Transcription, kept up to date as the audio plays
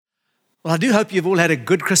Well, I do hope you've all had a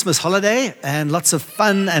good Christmas holiday and lots of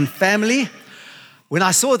fun and family. When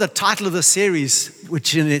I saw the title of the series,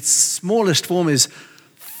 which in its smallest form is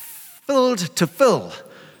Filled to Fill,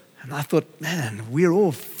 and I thought, man, we're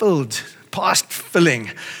all filled, past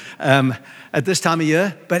filling at this time of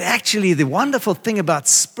year. But actually, the wonderful thing about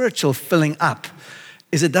spiritual filling up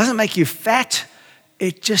is it doesn't make you fat,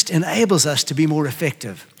 it just enables us to be more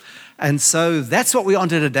effective. And so that's what we're on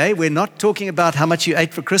to today. We're not talking about how much you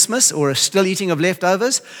ate for Christmas or are still eating of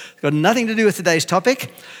leftovers. It's got nothing to do with today's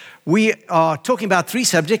topic. We are talking about three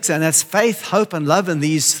subjects, and that's faith, hope, and love in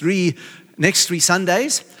these next three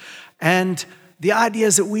Sundays. And the idea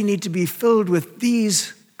is that we need to be filled with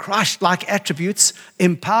these Christ-like attributes,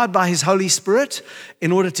 empowered by His Holy Spirit,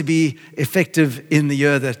 in order to be effective in the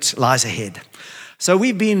year that lies ahead. So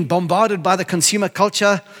we've been bombarded by the consumer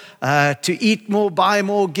culture to eat more, buy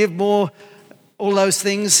more, give more, all those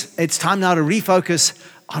things. It's time now to refocus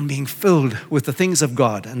on being filled with the things of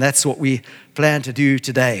God, and that's what we plan to do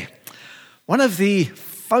today. One of the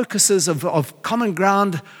focuses of Common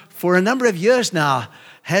Ground for a number of years now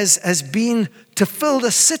has been to fill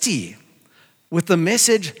the city with the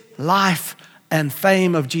message, life, and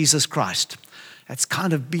fame of Jesus Christ. That's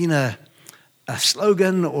kind of been a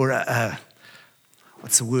slogan or a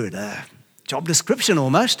job description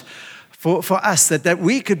almost for us, that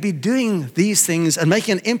we could be doing these things and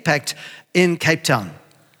making an impact in Cape Town.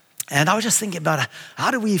 And I was just thinking about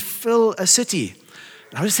how do we fill a city?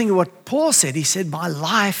 And I was thinking what Paul said. He said, my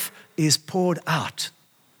life is poured out.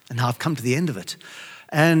 And now I've come to the end of it.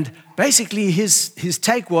 And basically his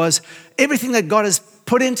take was, everything that God has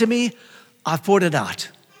put into me, I've poured it out.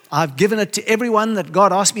 I've given it to everyone that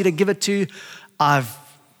God asked me to give it to. I've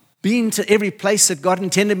been to every place that God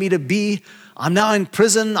intended me to be. I'm now in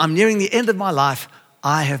prison. I'm nearing the end of my life.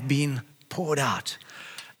 I have been poured out.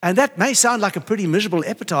 And that may sound like a pretty miserable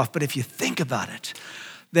epitaph, but if you think about it,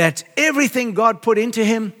 that everything God put into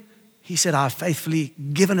him, he said, I've faithfully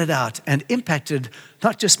given it out and impacted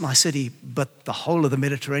not just my city, but the whole of the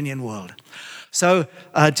Mediterranean world. So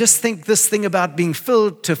just think this thing about being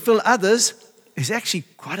filled to fill others is actually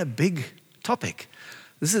quite a big topic.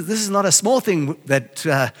 This is not a small thing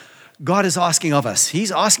that God is asking of us.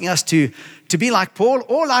 He's asking us to be like Paul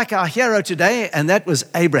or like our hero today, and that was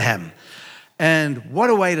Abraham. And what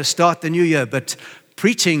a way to start the new year, but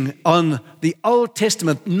preaching on the Old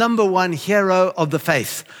Testament number one hero of the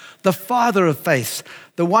faith, the father of faith,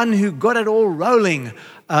 the one who got it all rolling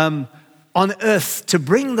on earth to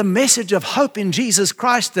bring the message of hope in Jesus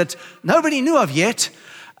Christ that nobody knew of yet.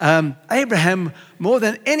 Abraham, more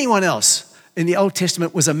than anyone else in the Old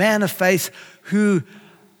Testament, was a man of faith who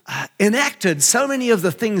enacted so many of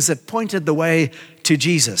the things that pointed the way to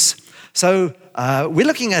Jesus. So we're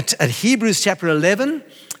looking at Hebrews chapter 11,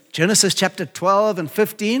 Genesis chapter 12 and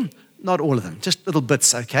 15, not all of them, just little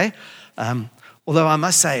bits, okay? Although I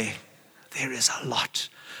must say, there is a lot.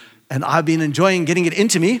 And I've been enjoying getting it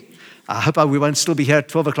into me. I hope we won't still be here at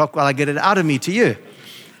 12 o'clock while I get it out of me to you.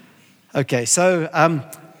 Okay, so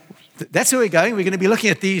that's where we're going. We're going to be looking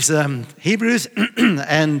at these Hebrews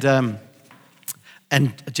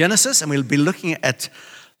and Genesis, and we'll be looking at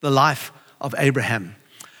the life of Abraham.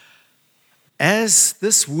 As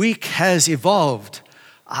this week has evolved,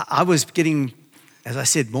 I was getting, as I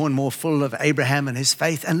said, more and more full of Abraham and his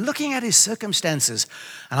faith and looking at his circumstances.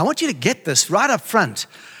 And I want you to get this right up front,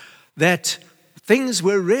 that things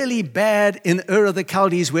were really bad in Ur of the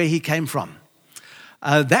Chaldees where he came from.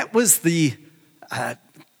 That was the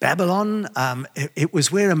Babylon. It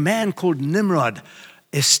was where a man called Nimrod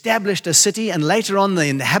established a city, and later on the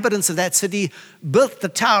inhabitants of that city built the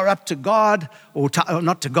tower up to God, or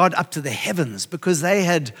not to God, up to the heavens, because they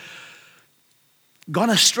had gone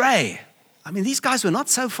astray. I mean, these guys were not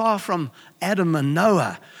so far from Adam and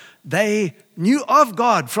Noah. They knew of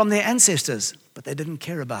God from their ancestors, but they didn't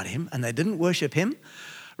care about him, and they didn't worship him.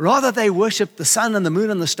 Rather, they worshiped the sun and the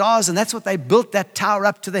moon and the stars, and that's what they built that tower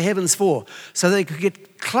up to the heavens for, so they could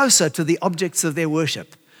get closer to the objects of their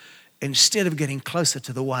worship, instead of getting closer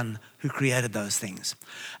to the one who created those things.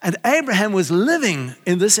 And Abraham was living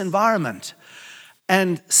in this environment.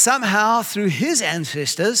 And somehow, through his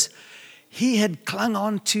ancestors, he had clung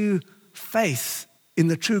on to faith in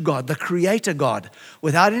the true God, the Creator God,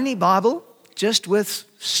 without any Bible, just with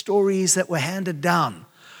stories that were handed down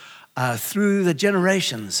through the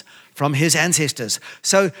generations from his ancestors.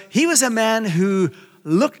 So he was a man who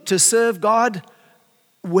looked to serve God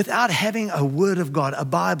without having a word of God, a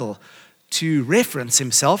Bible, to reference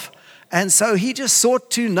himself. And so he just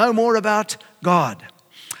sought to know more about God.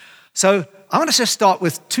 So I want us to start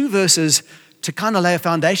with two verses to kind of lay a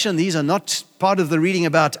foundation. These are not part of the reading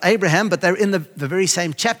about Abraham, but they're in the very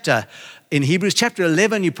same chapter. In Hebrews chapter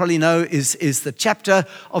 11, you probably know, is the chapter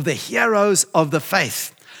of the heroes of the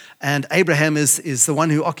faith. And Abraham is the one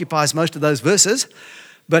who occupies most of those verses.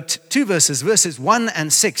 But two verses 1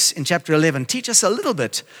 and 6 in chapter 11, teach us a little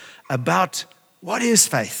bit about what is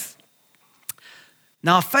faith.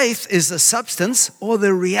 Now, faith is the substance or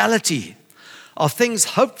the reality of things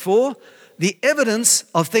hoped for, the evidence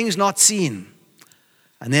of things not seen.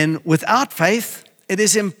 And then without faith, it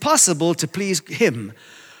is impossible to please him.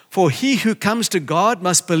 For he who comes to God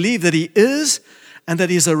must believe that he is, and that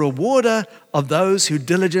he is a rewarder of those who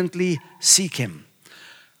diligently seek him.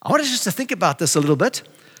 I want us just to think about this a little bit.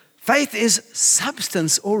 Faith is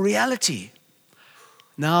substance or reality.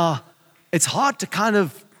 Now, it's hard to kind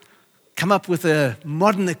of come up with a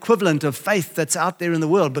modern equivalent of faith that's out there in the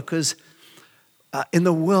world, because in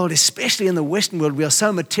the world, especially in the Western world, we are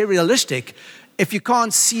so materialistic. If you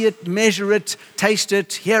can't see it, measure it, taste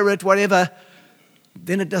it, hear it, whatever,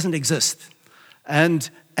 then it doesn't exist. And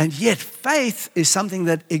yet faith is something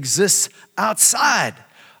that exists outside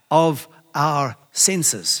of our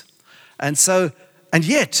senses. And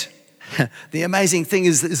yet, the amazing thing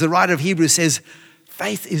is the writer of Hebrews says,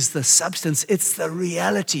 faith is the substance, it's the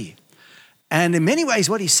reality. And in many ways,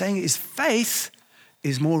 what he's saying is faith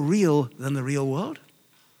is more real than the real world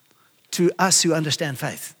to us who understand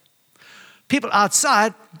faith. People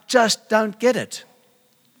outside just don't get it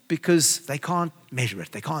because they can't measure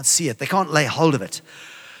it, they can't see it, they can't lay hold of it.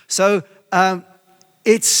 So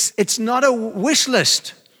it's not a wish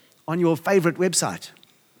list on your favorite website,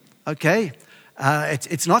 okay?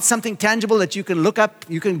 It's not something tangible that you can look up,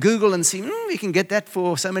 you can Google and see, you can get that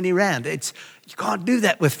for so many rand. You can't do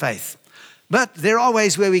that with faith. But there are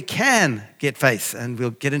ways where we can get faith, and we'll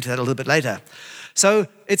get into that a little bit later. So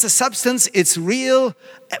it's a substance, it's real,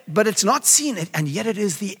 but it's not seen, and yet it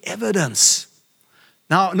is the evidence.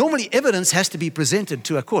 Now, normally evidence has to be presented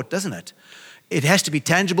to a court, doesn't it? It has to be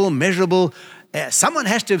tangible, measurable. Someone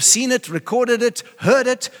has to have seen it, recorded it, heard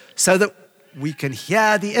it, so that we can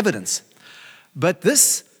hear the evidence. But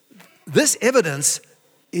this evidence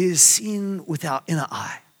is seen with our inner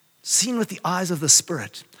eye, seen with the eyes of the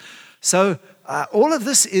Spirit. So all of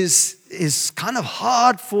this is kind of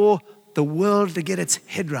hard for the world to get its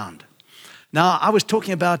head around. Now, I was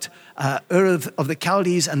talking about Ur of the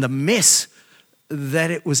Chaldees and the mess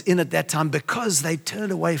that it was in at that time because they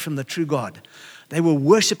turned away from the true God. They were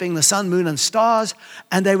worshiping the sun, moon, and stars,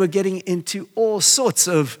 and they were getting into all sorts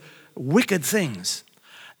of wicked things.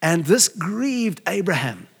 And this grieved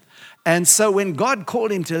Abraham. And so when God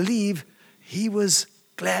called him to leave, he was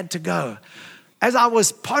glad to go. As I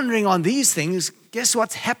was pondering on these things, guess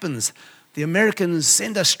what happens? The Americans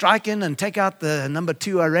send a strike in and take out the number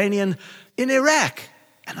 2 Iranian in Iraq.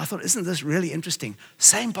 And I thought, isn't this really interesting?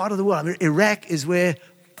 Same part of the world. I mean, Iraq is where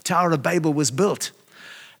the Tower of Babel was built.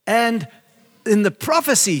 And in the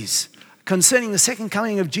prophecies concerning the second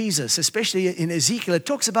coming of Jesus, especially in Ezekiel, it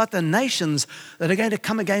talks about the nations that are going to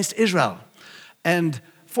come against Israel. And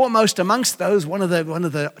foremost amongst those, one of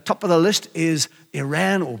the top of the list is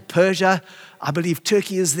Iran or Persia. I believe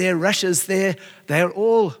Turkey is there, Russia's there. They are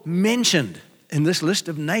all mentioned in this list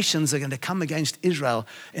of nations that are going to come against Israel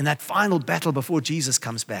in that final battle before Jesus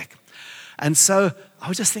comes back. And so I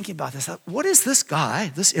was just thinking about this. What is this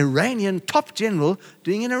guy, this Iranian top general,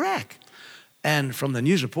 doing in Iraq? And from the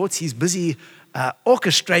news reports, he's busy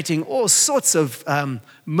orchestrating all sorts of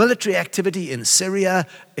military activity in Syria,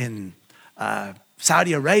 in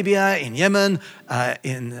Saudi Arabia, in Yemen,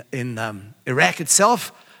 in Iraq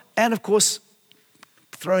itself, and of course,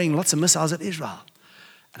 throwing lots of missiles at Israel.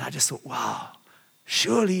 And I just thought, wow,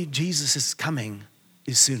 surely Jesus' coming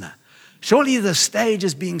is sooner. Surely the stage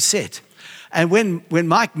is being set. And when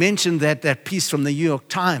Mike mentioned that piece from the New York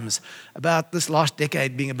Times about this last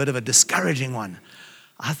decade being a bit of a discouraging one,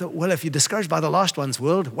 I thought, well, if you're discouraged by the last one's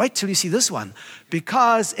world, wait till you see this one,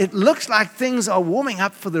 because it looks like things are warming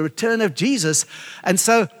up for the return of Jesus. And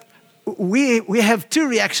so we have two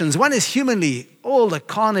reactions. One is humanly, all the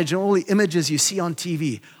carnage and all the images you see on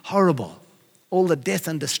TV, horrible, all the death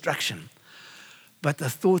and destruction. But the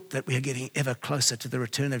thought that we are getting ever closer to the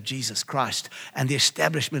return of Jesus Christ and the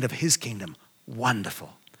establishment of his kingdom,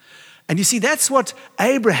 wonderful. And you see, that's what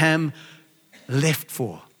Abraham left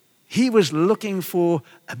for. He was looking for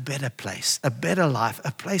a better place, a better life,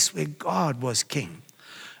 a place where God was king,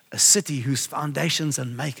 a city whose foundations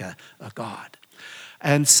and maker are God.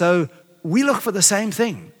 And so we look for the same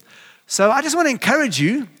thing. So I just want to encourage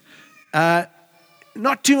you,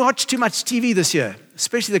 not to watch too much TV this year,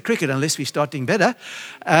 especially the cricket, unless we start doing better.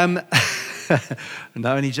 No,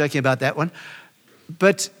 only joking about that one.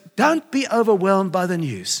 But don't be overwhelmed by the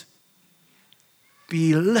news.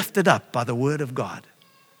 Be lifted up by the word of God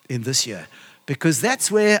in this year, because that's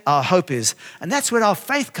where our hope is, and that's where our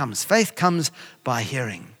faith comes. Faith comes by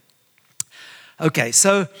hearing. Okay,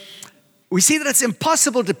 so we see that it's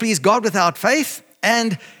impossible to please God without faith,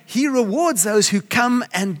 and he rewards those who come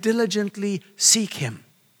and diligently seek him.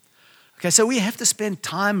 Okay, so we have to spend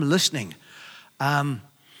time listening.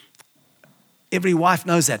 Every wife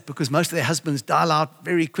knows that, because most of their husbands dial out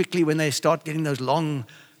very quickly when they start getting those long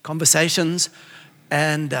conversations.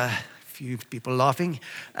 And a few people laughing.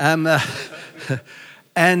 And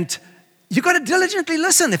you've got to diligently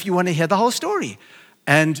listen if you want to hear the whole story.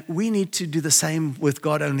 And we need to do the same with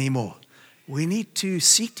God only more. We need to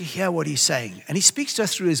seek to hear what he's saying. And he speaks to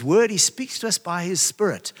us through his word. He speaks to us by his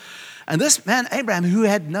spirit. And this man, Abraham, who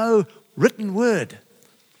had no written word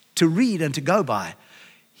to read and to go by,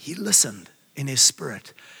 he listened in his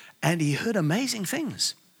spirit. And he heard amazing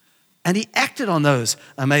things. And he acted on those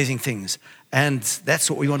amazing things. And that's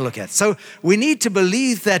what we want to look at. So we need to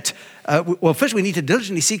believe that, first we need to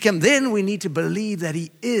diligently seek him. Then we need to believe that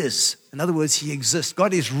he is. In other words, he exists.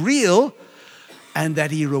 God is real, and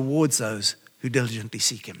that he rewards those who diligently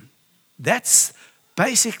seek him. That's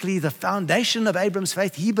basically the foundation of Abram's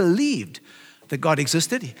faith. He believed that God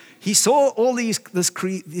existed. He saw all these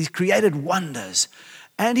created wonders.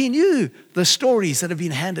 And he knew the stories that have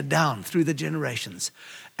been handed down through the generations.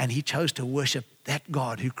 And he chose to worship that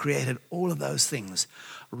God who created all of those things,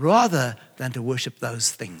 rather than to worship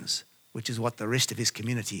those things, which is what the rest of his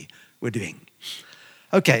community were doing.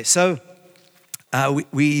 Okay, so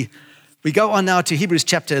we go on now to Hebrews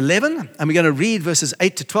chapter 11, and we're going to read verses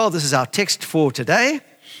 8 to 12. This is our text for today.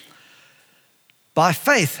 By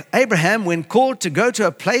faith, Abraham, when called to go to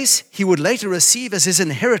a place he would later receive as his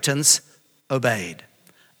inheritance, obeyed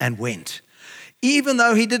and went, even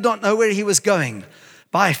though he did not know where he was going.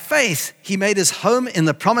 By faith, he made his home in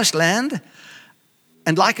the promised land,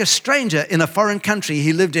 and like a stranger in a foreign country,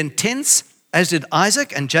 he lived in tents, as did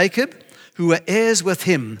Isaac and Jacob, who were heirs with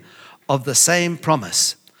him of the same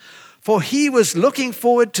promise. For he was looking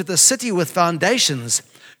forward to the city with foundations,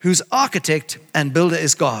 whose architect and builder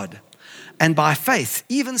is God. And by faith,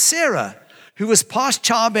 even Sarah, who was past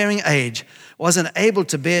childbearing age, was unable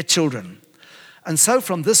to bear children. And so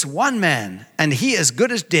from this one man, and he as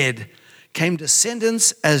good as dead, came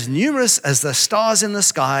descendants as numerous as the stars in the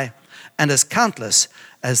sky and as countless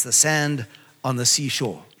as the sand on the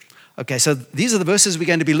seashore. Okay, so these are the verses we're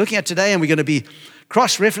going to be looking at today, and we're going to be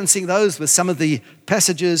cross-referencing those with some of the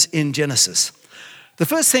passages in Genesis. The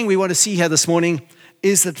first thing we want to see here this morning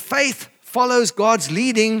is that faith follows God's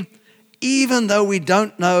leading even though we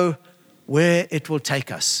don't know where it will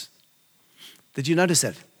take us. Did you notice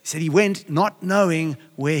that? He said he went not knowing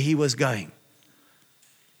where he was going.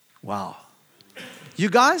 Wow. You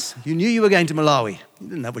guys, you knew you were going to Malawi. You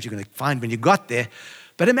didn't know what you were going to find when you got there.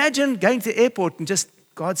 But imagine going to the airport and just,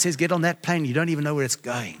 God says, get on that plane. You don't even know where it's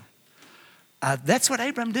going. That's what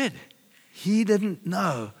Abram did. He didn't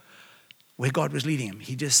know where God was leading him.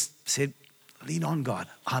 He just said, lean on God.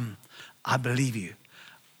 I believe you.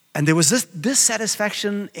 And there was this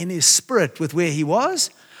dissatisfaction in his spirit with where he was,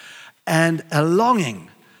 and a longing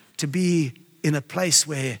to be in a place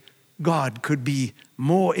where God could be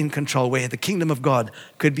more in control, where the kingdom of God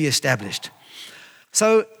could be established.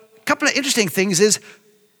 So a couple of interesting things is,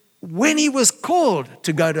 when he was called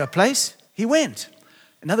to go to a place, he went.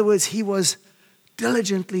 In other words, he was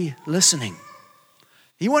diligently listening.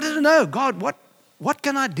 He wanted to know, God, what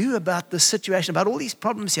can I do about this situation, about all these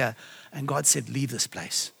problems here? And God said, leave this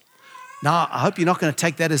place. Now, I hope you're not going to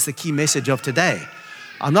take that as the key message of today.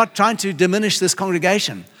 I'm not trying to diminish this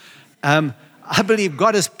congregation. I believe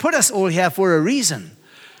God has put us all here for a reason.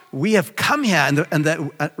 We have come here,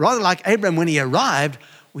 and rather like Abram when he arrived,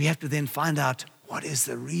 we have to then find out what is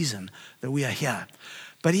the reason that we are here.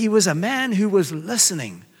 But he was a man who was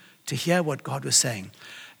listening to hear what God was saying.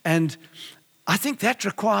 And I think that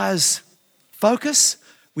requires focus.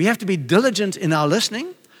 We have to be diligent in our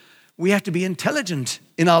listening. We have to be intelligent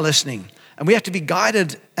in our listening. And we have to be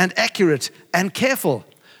guided and accurate and careful.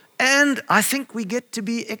 And I think we get to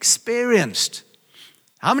be experienced.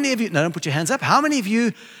 How many of you, no, don't put your hands up. How many of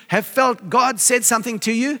you have felt God said something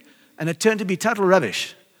to you and it turned to be total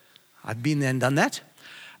rubbish? I've been there and done that.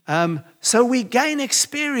 So we gain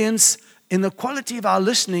experience in the quality of our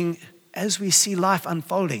listening as we see life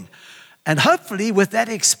unfolding. And hopefully with that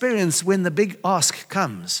experience, when the big ask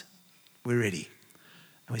comes, we're ready.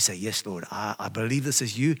 And we say, yes, Lord, I believe this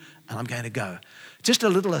is you and I'm going to go. Just a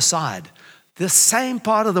little aside. This same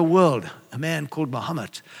part of the world, a man called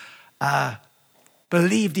Muhammad,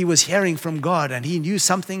 believed he was hearing from God, and he knew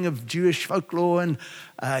something of Jewish folklore, and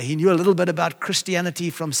he knew a little bit about Christianity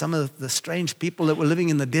from some of the strange people that were living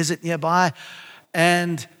in the desert nearby.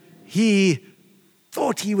 And he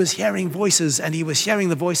thought he was hearing voices, and he was hearing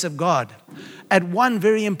the voice of God. At one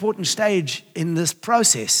very important stage in this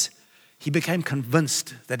process, he became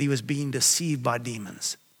convinced that he was being deceived by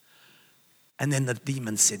demons. And then the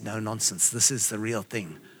demons said, no, nonsense, this is the real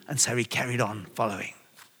thing. And so he carried on following.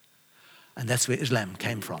 And that's where Islam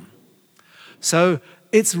came from. So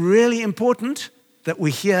it's really important that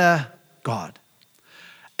we hear God.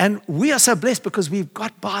 And we are so blessed because we've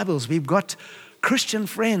got Bibles, we've got Christian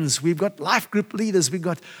friends, we've got life group leaders, we've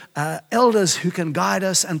got elders who can guide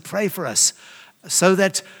us and pray for us, so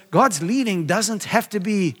that God's leading doesn't have to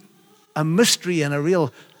be a mystery and a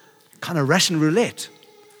real kind of Russian roulette.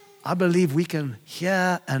 I believe we can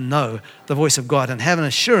hear and know the voice of God and have an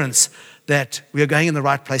assurance that we are going in the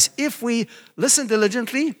right place if we listen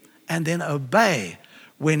diligently and then obey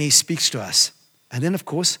when he speaks to us. And then, of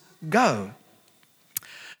course, go.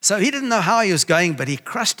 So he didn't know how he was going, but he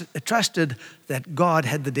trusted that God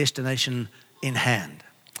had the destination in hand.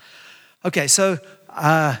 Okay, so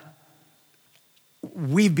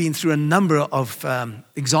we've been through a number of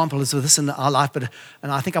examples of this in our life,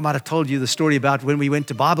 and I think I might have told you the story about when we went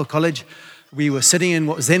to Bible college. We were sitting in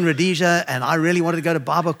what was then Rhodesia, and I really wanted to go to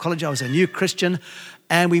Bible college. I was a new Christian,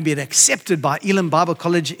 and we'd been accepted by Elim Bible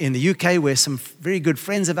College in the UK, where some very good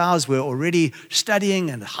friends of ours were already studying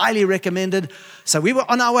and highly recommended. So we were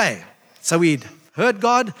on our way. So we'd heard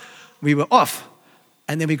God, we were off.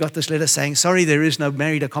 And then we got this letter saying, sorry, there is no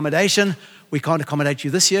married accommodation. We can't accommodate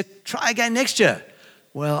you this year. Try again next year.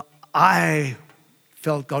 Well, I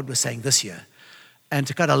felt God was saying this year. And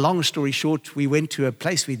to cut a long story short, we went to a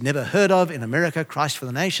place we'd never heard of in America, Christ for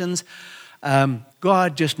the Nations.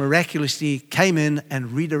 God just miraculously came in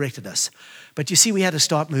and redirected us. But you see, we had to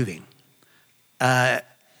start moving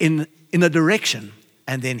in a direction,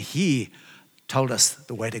 and then he told us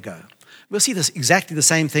the way to go. We'll see this exactly the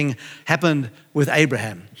same thing happened with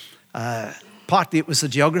Abraham. Partly it was the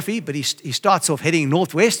geography, but he starts off heading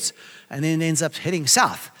northwest and then ends up heading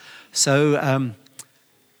south. So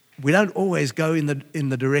we don't always go in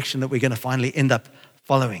the direction that we're going to finally end up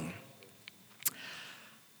following.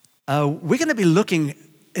 We're going to be looking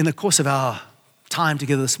in the course of our time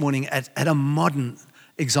together this morning at a modern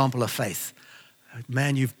example of faith. A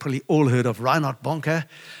man you've probably all heard of, Reinhard Bonnke,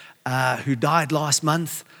 who died last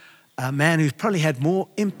month. A man who's probably had more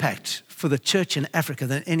impact for the church in Africa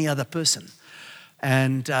than any other person.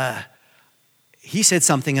 And he said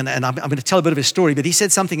something, and I'm going to tell a bit of his story, but he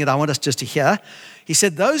said something that I want us just to hear. He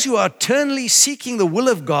said, those who are eternally seeking the will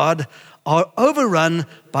of God are overrun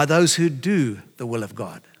by those who do the will of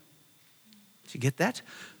God. Did you get that?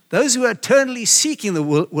 Those who are eternally seeking the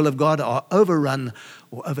will of God are overrun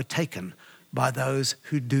or overtaken by those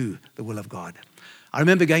who do the will of God. I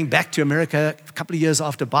remember going back to America a couple of years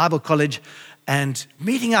after Bible college and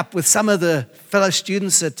meeting up with some of the fellow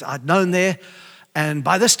students that I'd known there. And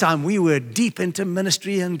by this time, we were deep into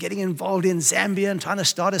ministry and getting involved in Zambia and trying to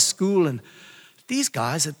start a school. And these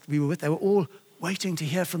guys that we were with, they were all waiting to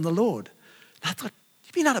hear from the Lord. And I thought,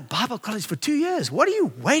 you've been out of Bible college for 2 years. What are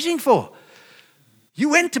you waiting for? You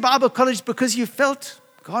went to Bible college because you felt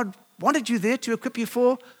God wanted you there to equip you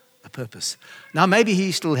for a purpose. Now, maybe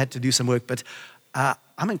he still had to do some work, but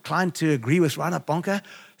I'm inclined to agree with Reinhard Bonnke.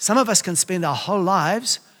 Some of us can spend our whole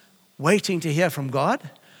lives waiting to hear from God,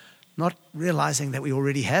 not realizing that we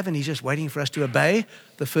already have, and he's just waiting for us to obey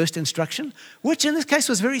the first instruction, which in this case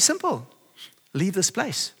was very simple. Leave this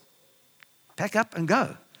place. Pack up and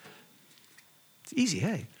go. It's easy,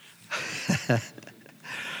 hey?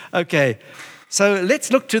 Okay, so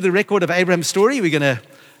let's look to the record of Abraham's story. We're going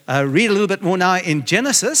to read a little bit more now in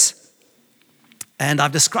Genesis. And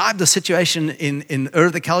I've described the situation in Ur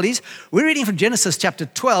of the Chaldees. We're reading from Genesis chapter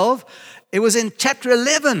 12. It was in chapter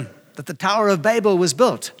 11 that the Tower of Babel was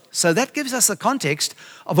built. So that gives us the context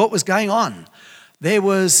of what was going on. There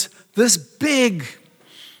was this big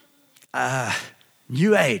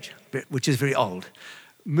New Age, which is very old,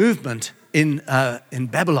 movement in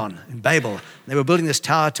Babylon, in Babel. They were building this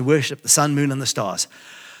tower to worship the sun, moon, and the stars.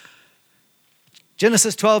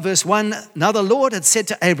 Genesis 12, verse 1, now the Lord had said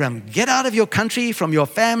to Abram, get out of your country, from your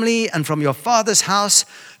family, and from your father's house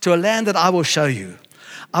to a land that I will show you.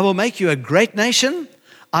 I will make you a great nation.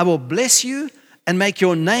 I will bless you and make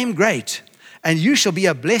your name great, and you shall be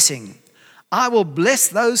a blessing. I will bless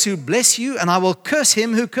those who bless you, and I will curse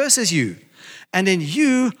him who curses you. And in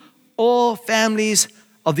you, all families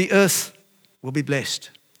of the earth will be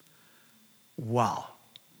blessed. Wow.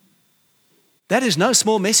 That is no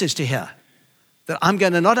small message to hear. that I'm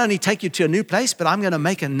going to not only take you to a new place, but I'm going to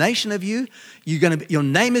make a nation of you. Your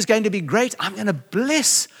name is going to be great. I'm going to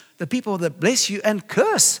bless the people that bless you and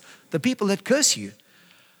curse the people that curse you.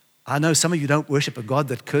 I know some of you don't worship a God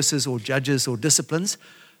that curses or judges or disciplines,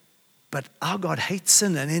 but our God hates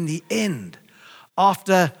sin. And in the end,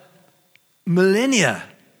 after millennia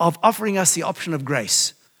of offering us the option of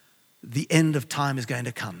grace, the end of time is going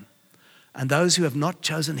to come. And those who have not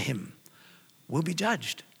chosen him will be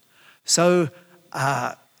judged. So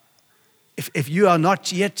if you are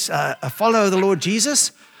not yet a follower of the Lord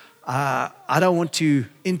Jesus, I don't want to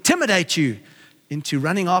intimidate you into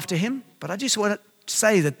running after him, but I just want to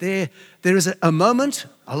say that there is a moment,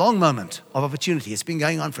 a long moment of opportunity. It's been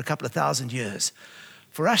going on for a couple of thousand years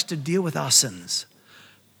for us to deal with our sins.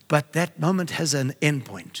 But that moment has an end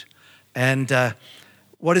point. And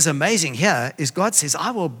what is amazing here is God says,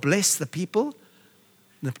 I will bless the people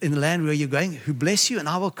in the land where you're going who bless you, and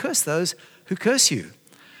I will curse those who curse you.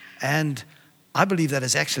 And I believe that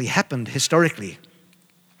has actually happened historically.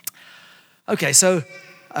 Okay, so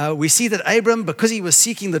we see that Abram, because he was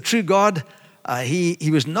seeking the true God,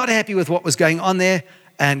 he was not happy with what was going on there,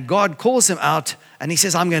 and God calls him out, and he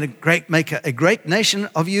says, I'm going to make a great nation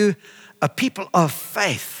of you, a people of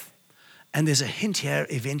faith. And there's a hint here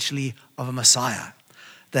eventually of a Messiah,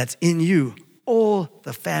 that in you all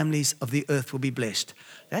the families of the earth will be blessed.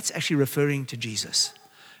 That's actually referring to Jesus.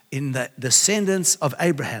 In the descendants of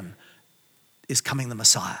Abraham is coming the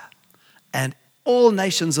Messiah. And all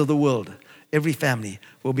nations of the world, every family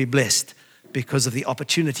will be blessed because of the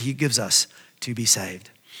opportunity he gives us to be saved.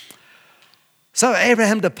 So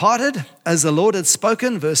Abraham departed as the Lord had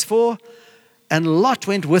spoken, verse 4, and Lot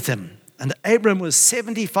went with him. And Abram was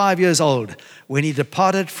 75 years old when he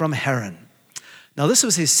departed from Haran. Now this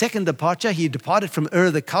was his second departure. He departed from Ur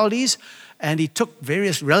of the Chaldees, and he took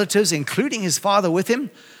various relatives, including his father, with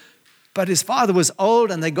him. But his father was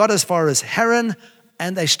old, and they got as far as Haran,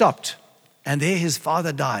 and they stopped. And there his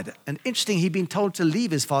father died. And interesting, he'd been told to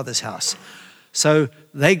leave his father's house. So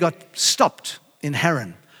they got stopped in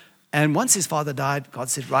Haran. And once his father died, God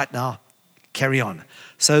said, right now, carry on.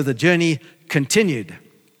 So the journey continued.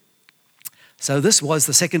 So this was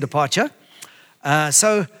the second departure.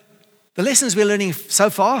 So the lessons we're learning so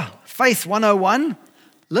far, Faith 101,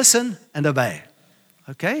 listen and obey.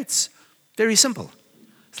 Okay, it's very simple.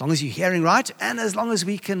 As long as you're hearing right and as long as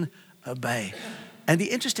we can obey. And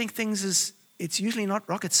the interesting thing is it's usually not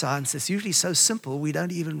rocket science. It's usually so simple we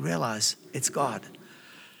don't even realize it's God.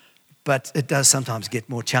 But it does sometimes get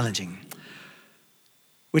more challenging.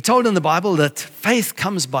 We're told in the Bible that faith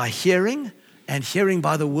comes by hearing and hearing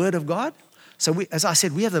by the word of God. So as I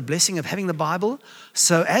said, we have the blessing of having the Bible.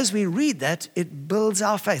 So as we read that, it builds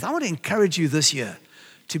our faith. I want to encourage you this year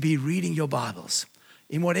to be reading your Bibles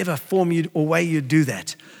in whatever form or way you do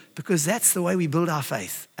that, because that's the way we build our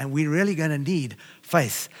faith. And we're really going to need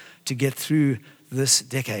faith to get through this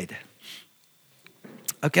decade.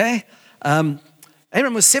 Okay.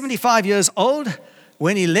 Abram was 75 years old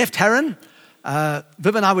when he left Haran.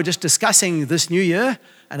 Viv and I were just discussing this new year,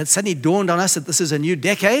 and it suddenly dawned on us that this is a new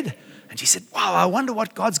decade. And she said, wow, I wonder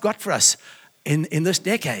what God's got for us in this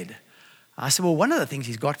decade. I said, well, one of the things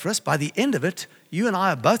he's got for us, by the end of it, you and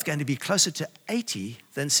I are both going to be closer to 80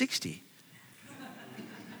 than 60.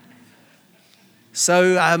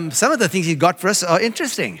 So some of the things he's got for us are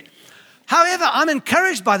interesting. However, I'm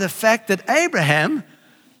encouraged by the fact that Abraham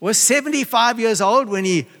was 75 years old when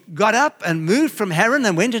he got up and moved from Haran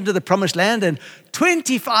and went into the promised land. And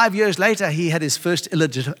 25 years later, he had his first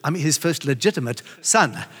legitimate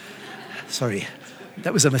son. Sorry,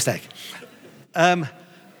 that was a mistake.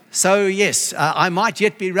 So yes, I might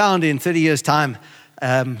yet be around in 30 years' time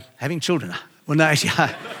having children. Well, no, actually,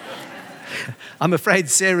 I'm afraid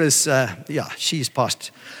Sarah's, she's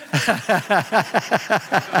passed.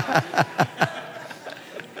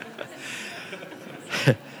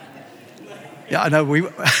 Yeah, I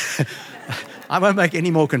know, I won't make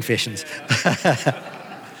any more confessions.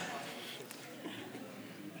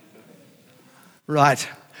 Right.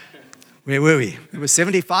 Where were we? We were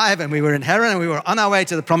 75 and we were in Haran and we were on our way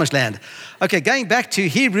to the promised land. Okay, going back to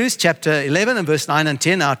Hebrews chapter 11 and verse 9 and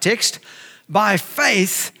 10, our text. By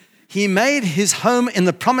faith, he made his home in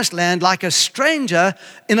the promised land like a stranger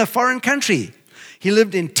in a foreign country. He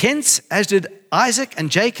lived in tents, as did Isaac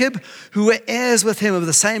and Jacob, who were heirs with him of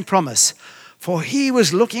the same promise. For he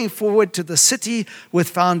was looking forward to the city with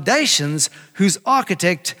foundations, whose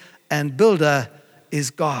architect and builder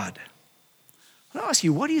is God. I want to ask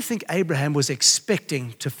you, what do you think Abraham was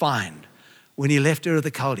expecting to find when he left Ur of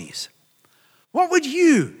the Chaldees? What would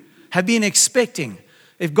you have been expecting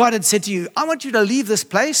if God had said to you, I want you to leave this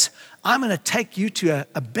place. I'm going to take you to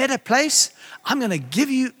a better place. I'm going to give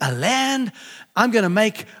you a land. I'm going to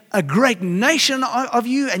make a great nation of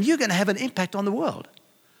you, and you're going to have an impact on the world.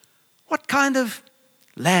 What kind of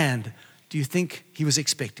land do you think he was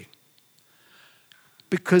expecting?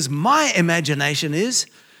 Because my imagination is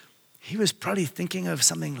he was probably thinking of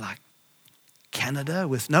something like Canada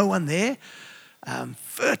with no one there,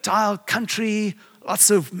 fertile country, lots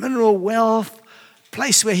of mineral wealth,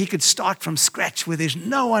 place where he could start from scratch, where there's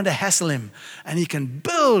no one to hassle him, and he can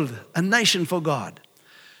build a nation for God.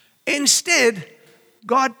 Instead,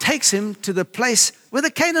 God takes him to the place where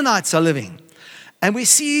the Canaanites are living. And we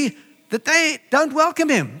see that they don't welcome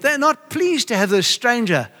him. They're not pleased to have this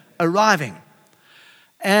stranger arriving.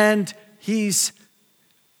 And he's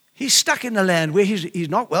stuck in the land where he's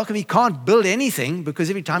not welcome. He can't build anything because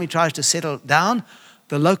every time he tries to settle down,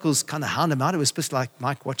 the locals kind of hound him out. It was just like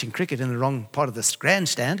Mike watching cricket in the wrong part of this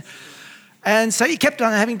grandstand. And so he kept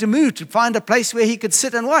on having to move to find a place where he could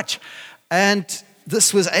sit and watch. And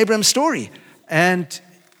this was Abram's story. And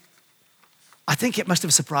I think it must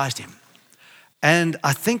have surprised him. And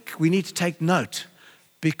I think we need to take note,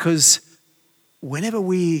 because whenever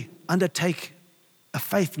we undertake a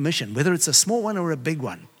faith mission, whether it's a small one or a big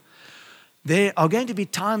one, there are going to be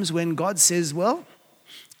times when God says, well,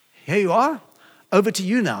 here you are, over to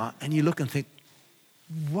you now. And you look and think,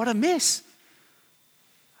 what a mess.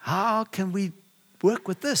 How can we work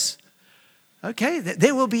with this? Okay,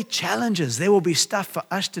 there will be challenges. There will be stuff for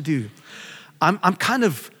us to do. I'm kind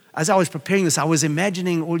of, as I was preparing this, I was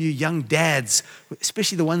imagining all you young dads,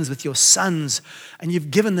 especially the ones with your sons, and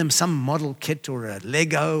you've given them some model kit or a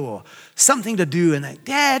Lego or something to do, and they,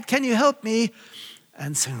 Dad, can you help me?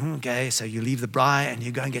 And so, okay, so you leave the braai and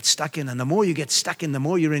you go and get stuck in, and the more you get stuck in, the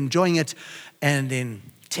more you're enjoying it, and in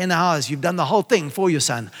 10 hours, you've done the whole thing for your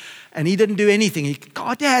son, and he didn't do anything. He,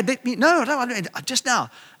 oh, Dad, let me, no, just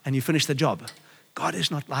now, and you finish the job. God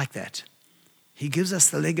is not like that. He gives us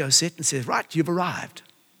the Lego set and says, right, you've arrived.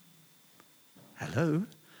 Hello?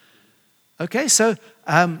 Okay, so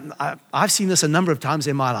I've seen this a number of times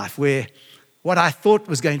in my life where what I thought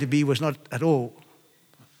was going to be was not at all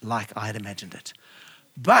like I had imagined it.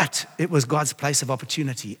 But it was God's place of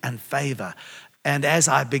opportunity and favor. And as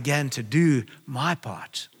I began to do my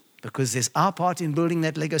part, because there's our part in building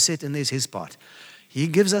that Lego set and there's his part. He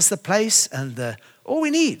gives us the place and all we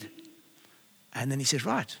need. And then he says,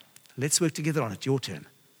 right, let's work together on it, your turn.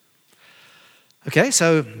 Okay,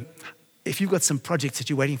 so if you've got some projects that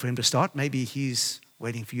you're waiting for him to start, maybe he's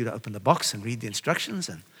waiting for you to open the box and read the instructions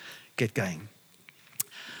and get going.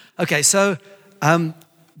 Okay, so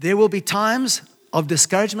there will be times of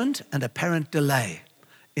discouragement and apparent delay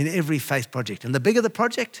in every faith project. And the bigger the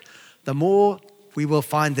project, the more we will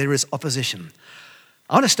find there is opposition.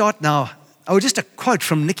 I want to start now. Just a quote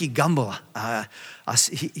from Nicky Gumbel.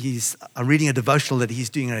 I'm reading a devotional that he's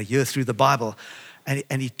doing a year through the Bible.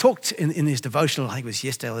 And he talked in his devotional, I think it was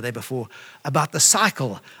yesterday or the day before, about the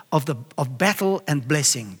cycle of battle and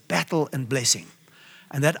blessing,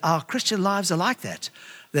 and that our Christian lives are like that.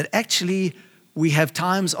 That actually we have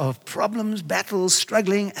times of problems, battles,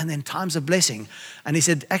 struggling, and then times of blessing. And he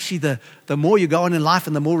said, actually, the more you go on in life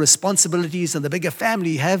and the more responsibilities and the bigger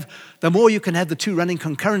family you have, the more you can have the two running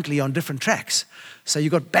concurrently on different tracks. So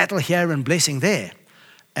you've got battle here and blessing there.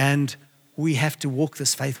 And we have to walk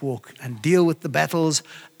this faith walk and deal with the battles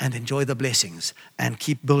and enjoy the blessings and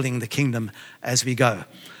keep building the kingdom as we go.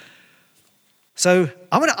 So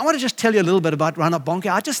I want to just tell you a little bit about Reinhard Bonnke.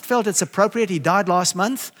 I just felt it's appropriate. He died last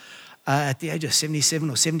month at the age of 77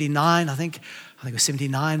 or 79, I think it was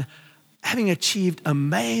 79, having achieved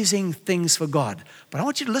amazing things for God. But I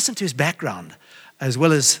want you to listen to his background as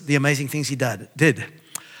well as the amazing things he did.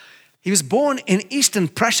 He was born in Eastern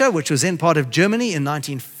Prussia, which was then part of Germany, in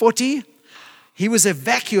 1940. He was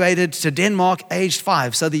evacuated to Denmark aged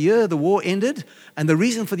 5. So the year the war ended, and the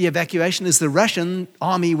reason for the evacuation is the Russian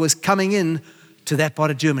army was coming in to that part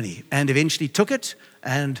of Germany and eventually took it.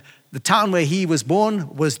 And the town where he was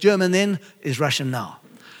born was German then, is Russian now.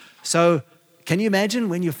 So can you imagine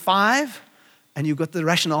when you're 5 and you've got the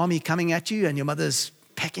Russian army coming at you and your mother's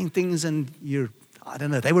packing things and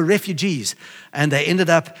they were refugees. And they ended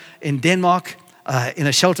up in Denmark in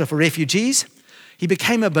a shelter for refugees. He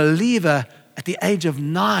became a believer at the age of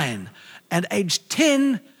 9. And age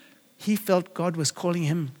 10, he felt God was calling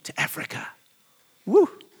him to Africa. Woo!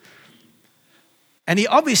 And he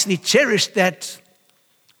obviously cherished that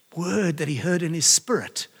word that he heard in his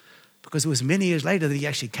spirit, because it was many years later that he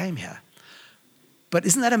actually came here. But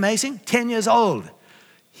isn't that amazing? 10 years old,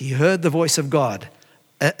 he heard the voice of God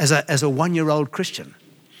as a 1-year-old Christian.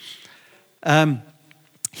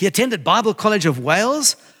 He attended Bible College of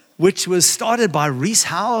Wales, which was started by Rees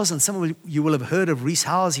Howells. And some of you will have heard of Rees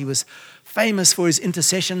Howells. He was famous for his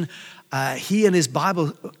intercession. He and his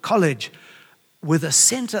Bible college were the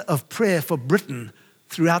center of prayer for Britain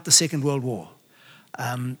throughout the Second World War.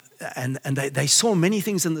 And they saw many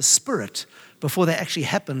things in the spirit before they actually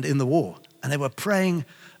happened in the war. And they were praying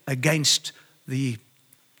against the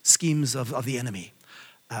schemes of the enemy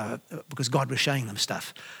because God was showing them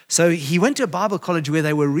stuff. So he went to a Bible college where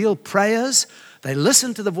they were real prayers. They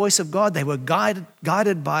listened to the voice of God. They were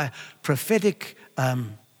guided by prophetic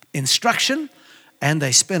instruction. And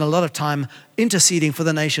they spent a lot of time interceding for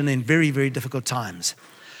the nation in very, very difficult times.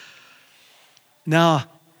 Now,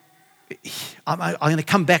 I'm going to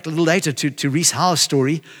come back a little later to Rees Howells'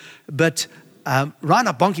 story, but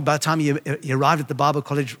Reinhard Bonnke, by the time he arrived at the Bible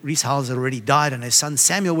college, Rees Howells had already died and his son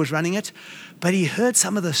Samuel was running it, but he heard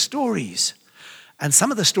some of the stories. And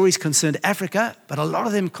some of the stories concerned Africa, but a lot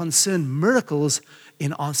of them concerned miracles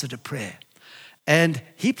in answer to prayer. And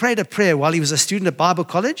he prayed a prayer while he was a student at Bible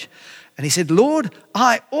college, and he said, Lord,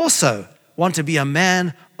 I also want to be a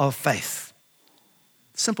man of faith.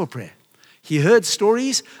 Simple prayer. He heard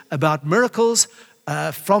stories about miracles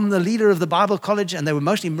from the leader of the Bible college, and they were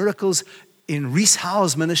mostly miracles in Rees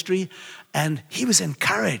Howells' ministry, and he was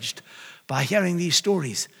encouraged by hearing these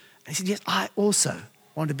stories. And he said, yes, I also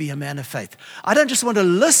want to be a man of faith. I don't just want to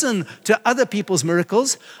listen to other people's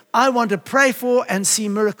miracles. I want to pray for and see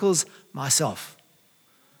miracles myself.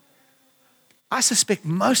 I suspect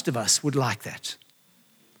most of us would like that.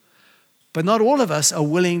 But not all of us are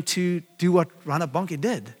willing to do what Reinhard Bonnke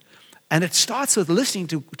did. And it starts with listening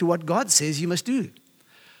to what God says you must do.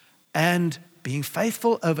 And being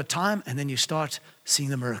faithful over time, and then you start seeing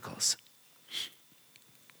the miracles.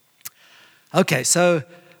 Okay, so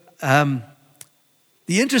the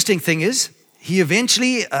interesting thing is, he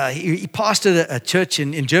eventually, he pastored a church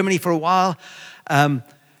in Germany for a while,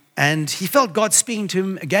 and he felt God speaking to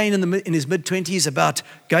him again in his mid-20s about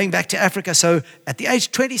going back to Africa. So at the age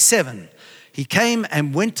of 27, he came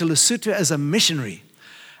and went to Lesotho as a missionary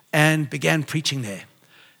and began preaching there.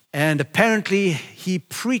 And apparently he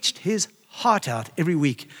preached his heart out every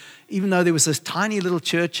week, even though there was this tiny little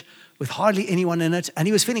church with hardly anyone in it. And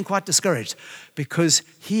he was feeling quite discouraged because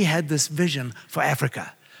he had this vision for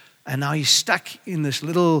Africa. And now he's stuck in this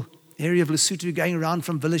little area of Lesotho, going around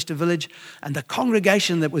from village to village. And the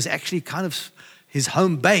congregation that was actually kind of his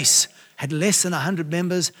home base had less than 100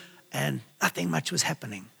 members, and nothing much was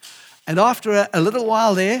happening. And after a little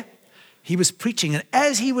while there, he was preaching. And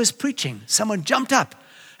as he was preaching, someone jumped up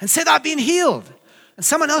and said, I've been healed. And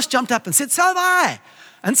someone else jumped up and said, so have I.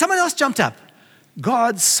 And someone else jumped up.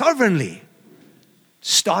 God sovereignly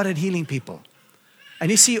started healing people. And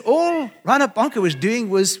you see, all Reinhard Bonnke was doing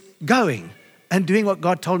was going and doing what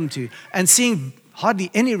God told him to and seeing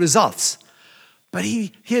hardly any results. But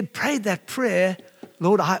he had prayed that prayer,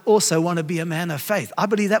 Lord, I also want to be a man of faith. I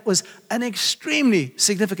believe that was an extremely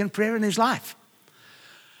significant prayer in his life.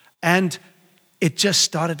 And it just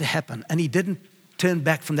started to happen. And he didn't turn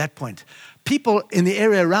back from that point. People in the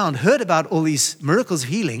area around heard about all these miracles of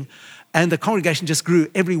healing, and the congregation just grew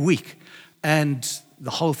every week. And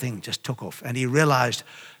the whole thing just took off. And he realized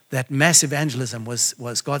that mass evangelism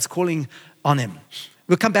was God's calling on him.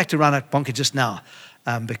 We'll come back to Reinhard Bonnke just now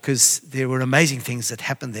because there were amazing things that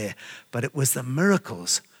happened there. But it was the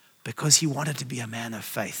miracles, because he wanted to be a man of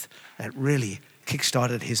faith, that really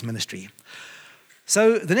kickstarted his ministry.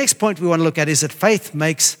 So the next point we want to look at is that faith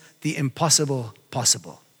makes the impossible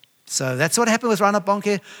possible. So that's what happened with Reinhard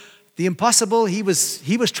Bonnke. The impossible, he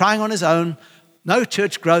was trying on his own, no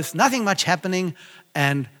church growth, nothing much happening,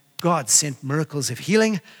 and God sent miracles of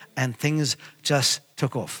healing, and things just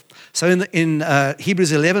took off. So in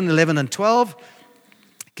Hebrews 11 and 12,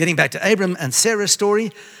 getting back to Abram and Sarah's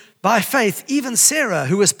story, by faith, even Sarah,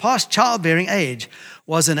 who was past childbearing age,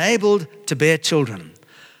 was enabled to bear children.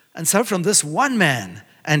 And so from this one man,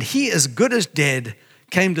 and he as good as dead,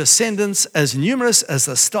 came descendants as numerous as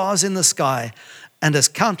the stars in the sky and as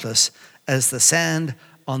countless as the sand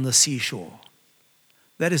on the seashore.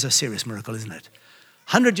 That is a serious miracle, isn't it?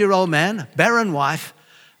 100-year-old man, barren wife,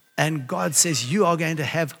 and God says you are going to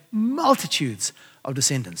have multitudes of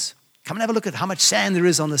descendants. Come and have a look at how much sand there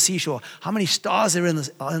is on the seashore, how many stars there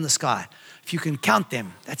are in the sky. If you can count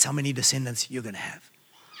them, that's how many descendants you're going to have.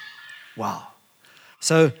 Wow.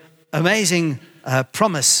 So amazing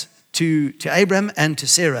promise to Abraham and to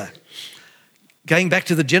Sarah. Going back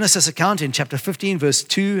to the Genesis account in chapter 15, verse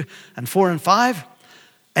 2 and 4 and 5,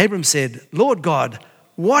 Abram said, Lord God,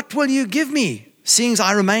 what will you give me, seeing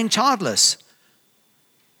I remain childless?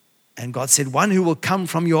 And God said, one who will come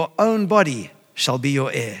from your own body shall be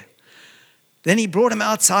your heir. Then he brought him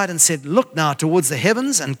outside and said, "Look now towards the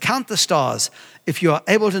heavens and count the stars, if you are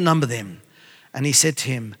able to number them." And he said to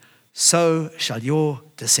him, "So shall your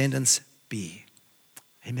descendants be."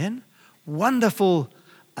 Amen. Wonderful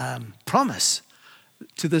promise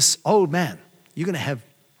to this old man. You're going to have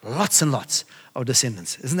lots and lots of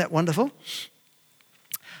descendants. Isn't that wonderful?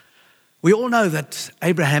 We all know that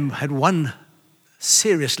Abraham had one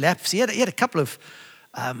serious lapse. He had a couple of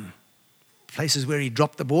places where he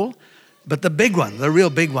dropped the ball. But the big one, the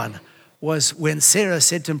real big one, was when Sarah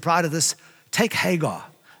said to him prior to this, "Take Hagar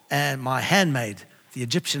and my handmaid, the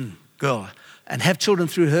Egyptian girl, and have children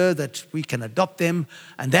through her that we can adopt them,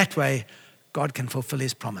 and that way God can fulfill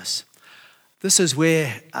his promise." This is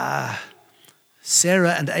where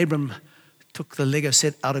Sarah and Abram took the Lego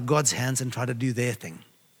set out of God's hands and tried to do their thing.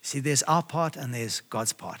 See, there's our part and there's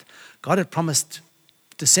God's part. God had promised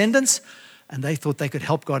descendants, and they thought they could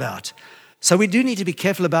help God out. So we do need to be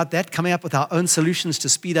careful about that, coming up with our own solutions to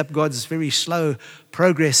speed up God's very slow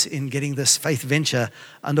progress in getting this faith venture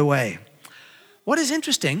underway. What is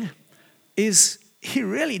interesting is he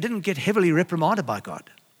really didn't get heavily reprimanded by God.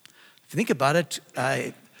 If you think about it,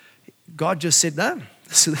 God just said, "No,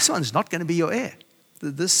 this one's not going to be your heir.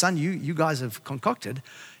 This son you guys have concocted,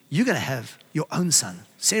 you're going to have your own son.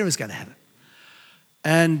 Sarah's going to have it."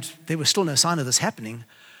 And there was still no sign of this happening.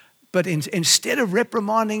 But instead of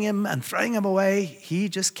reprimanding him and throwing him away, he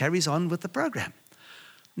just carries on with the program.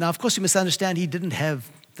 Now, of course, you must understand he didn't have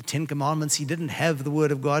the 10 Commandments. He didn't have the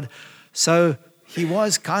Word of God. So he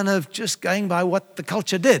was kind of just going by what the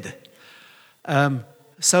culture did.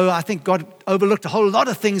 So I think God overlooked a whole lot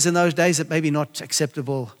of things in those days that maybe not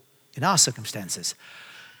acceptable in our circumstances.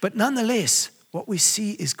 But nonetheless, what we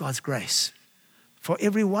see is God's grace for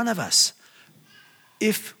every one of us.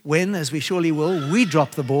 If, when, as we surely will, we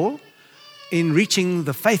drop the ball in reaching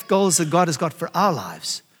the faith goals that God has got for our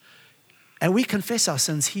lives, and we confess our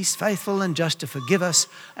sins, he's faithful and just to forgive us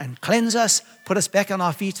and cleanse us, put us back on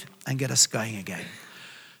our feet, and get us going again.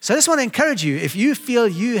 So I just want to encourage you, if you feel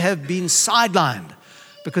you have been sidelined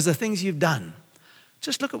because of things you've done,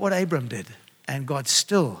 just look at what Abram did, and God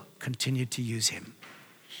still continued to use him.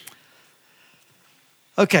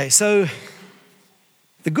 Okay, so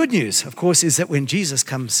the good news, of course, is that when Jesus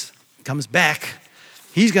comes back,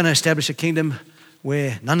 he's going to establish a kingdom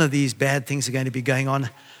where none of these bad things are going to be going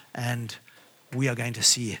on, and we are going to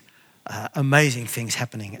see amazing things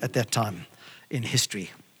happening at that time in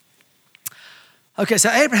history. Okay,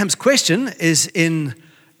 so Abraham's question is in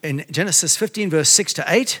Genesis 15, verse 6 to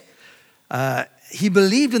 8. He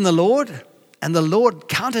believed in the Lord, and the Lord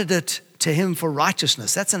counted it to him for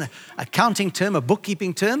righteousness. That's an accounting term, a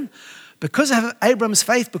bookkeeping term. Because of Abram's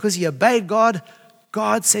faith, because he obeyed God,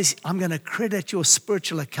 God says, "I'm going to credit your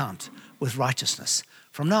spiritual account with righteousness.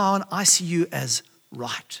 From now on, I see you as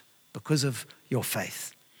right because of your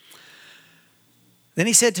faith." Then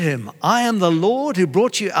he said to him, "I am the Lord who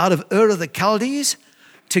brought you out of Ur of the Chaldees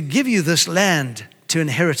to give you this land to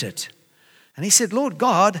inherit it." And he said, "Lord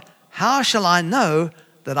God, how shall I know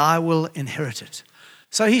that I will inherit it?"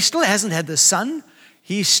 So he still hasn't had the son.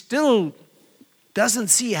 He still doesn't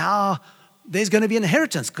see how there's going to be an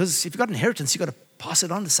inheritance, because if you've got an inheritance, you've got to pass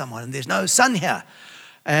it on to someone, and there's no son here.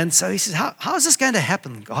 And so he says, how is this going to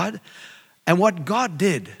happen, God? And what God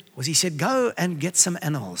did was he said, "Go and get some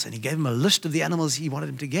animals." And he gave him a list of the animals he wanted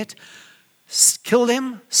him to get, kill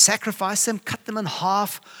them, sacrifice them, cut them in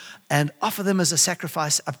half, and offer them as a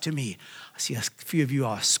sacrifice up to me. I see a few of you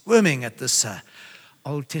are squirming at this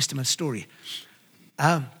Old Testament story.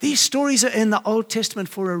 These stories are in the Old Testament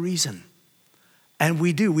for a reason. And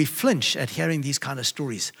we flinch at hearing these kind of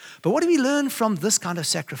stories. But what do we learn from this kind of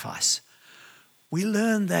sacrifice? We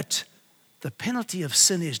learn that the penalty of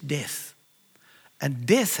sin is death. And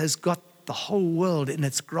death has got the whole world in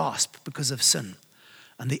its grasp because of sin.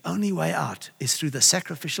 And the only way out is through the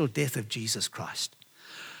sacrificial death of Jesus Christ.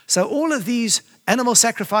 So all of these animal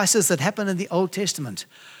sacrifices that happen in the Old Testament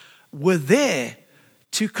were there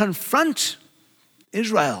to confront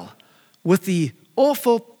Israel with the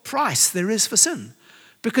awful price there is for sin.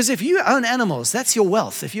 Because if you own animals, that's your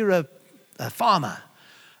wealth. If you're a farmer,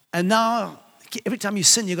 and now every time you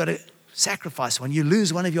sin, you've got to sacrifice one. You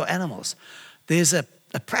lose one of your animals. There's a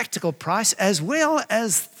practical price as well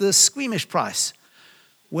as the squeamish price,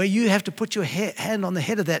 where you have to put your hand on the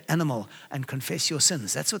head of that animal and confess your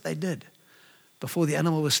sins. That's what they did before the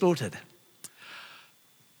animal was slaughtered.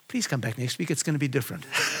 Please come back next week. It's going to be different.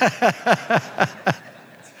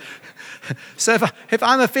 So if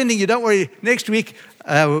I'm offending you, don't worry. Next week,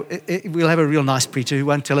 we'll have a real nice preacher who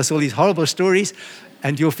won't tell us all these horrible stories,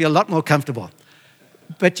 and you'll feel a lot more comfortable.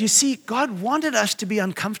 But you see, God wanted us to be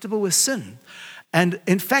uncomfortable with sin. And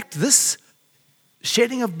in fact, this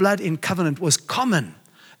shedding of blood in covenant was common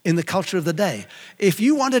in the culture of the day. If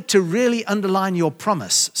you wanted to really underline your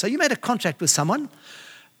promise, so you made a contract with someone,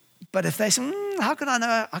 but if they say, how can I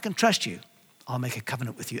know I can trust you? I'll make a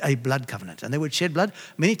covenant with you, a blood covenant. And they would shed blood,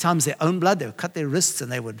 many times their own blood. They would cut their wrists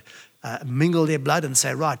and they would mingle their blood and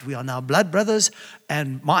say, right, we are now blood brothers,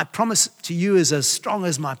 and my promise to you is as strong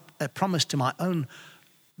as my promise to my own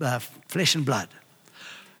flesh and blood.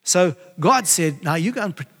 So God said, now you go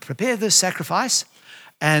and prepare this sacrifice.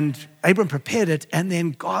 And Abram prepared it, and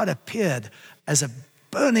then God appeared as a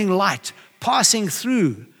burning light passing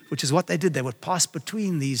through, which is what they did. They would pass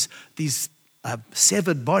between these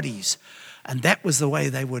severed bodies, and that was the way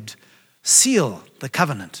they would seal the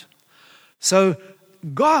covenant. So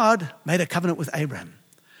God made a covenant with Abram,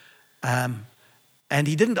 and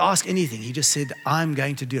he didn't ask anything. He just said, I'm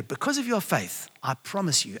going to do it. Because of your faith, I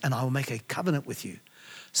promise you, and I will make a covenant with you.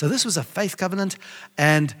 So this was a faith covenant,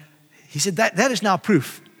 and he said, that is now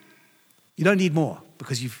proof. You don't need more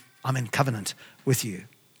because I'm in covenant with you.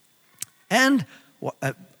 And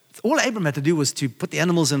all Abram had to do was to put the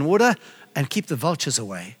animals in order and keep the vultures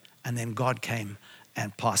away. And then God came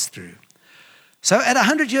and passed through. So at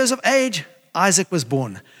 100 years of age, Isaac was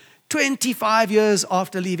born. 25 years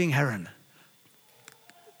after leaving Haran,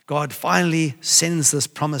 God finally sends this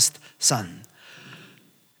promised son.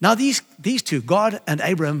 Now these two, God and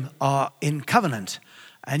Abram, are in covenant.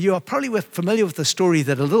 And you are probably familiar with the story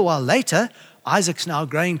that a little while later, Isaac's now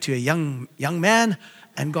growing to a young man,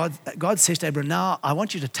 and God says to Abraham, now I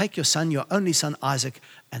want you to take your son, your only son Isaac,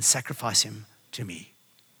 and sacrifice him to me.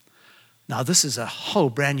 Now this is a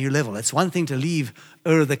whole brand new level. It's one thing to leave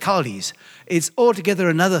Ur of the Chaldees. It's altogether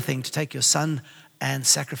another thing to take your son and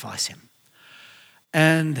sacrifice him.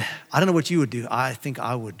 And I don't know what you would do. I think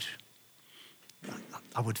I would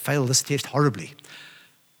fail this test horribly.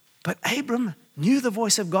 But Abram knew the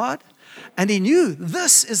voice of God, and he knew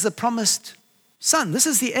this is the promised son. This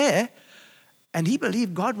is the heir, and he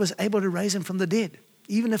believed God was able to raise him from the dead.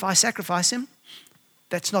 Even if I sacrifice him,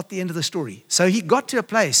 that's not the end of the story. So he got to a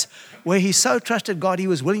place where he so trusted God, he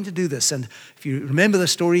was willing to do this. And if you remember the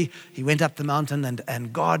story, he went up the mountain,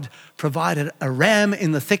 and God provided a ram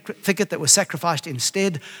in the thicket that was sacrificed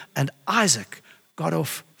instead, and Isaac got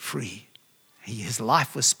off free. His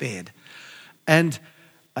life was spared. And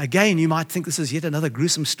again, you might think this is yet another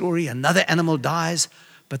gruesome story. Another animal dies.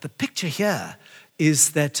 But the picture here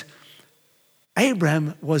is that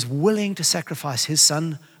Abraham was willing to sacrifice his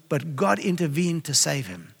son, but God intervened to save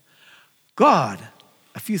him. God,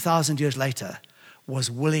 a few thousand years later, was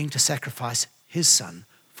willing to sacrifice his son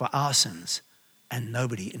for our sins, and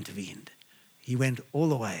nobody intervened. He went all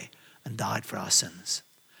the way and died for our sins.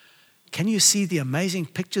 Can you see the amazing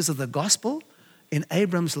pictures of the gospel in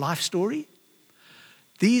Abram's life story?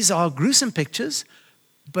 These are gruesome pictures,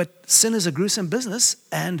 but sin is a gruesome business,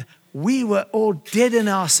 and we were all dead in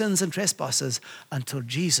our sins and trespasses until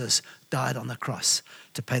Jesus died on the cross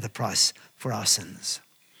to pay the price for our sins.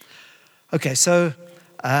 Okay, so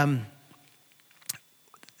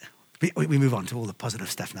we move on to all the positive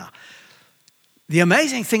stuff now. The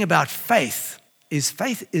amazing thing about faith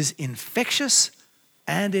is infectious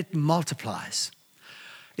and it multiplies.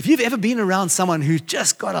 If you've ever been around someone who's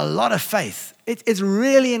just got a lot of faith, it's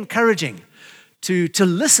really encouraging to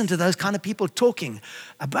listen to those kind of people talking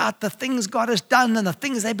about the things God has done and the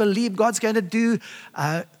things they believe God's going to do.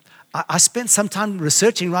 I spent some time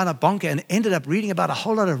researching Reinhard Bonnke and ended up reading about a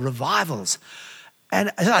whole lot of revivals.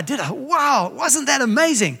 And as I did, wow, wasn't that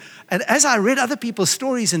amazing? And as I read other people's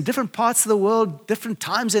stories in different parts of the world, different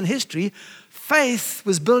times in history, faith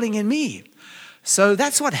was building in me. So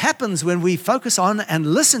that's what happens when we focus on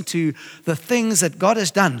and listen to the things that God has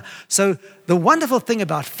done. So the wonderful thing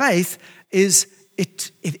about faith is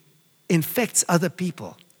it infects other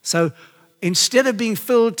people. So instead of being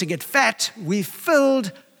filled to get fat, we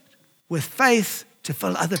filled with faith to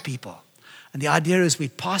fill other people. And the idea is we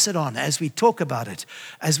pass it on as we talk about it,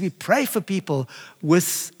 as we pray for people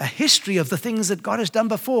with a history of the things that God has done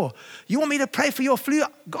before. You want me to pray for your flu?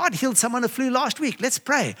 God healed someone of flu last week. Let's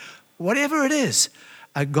pray. Whatever it is,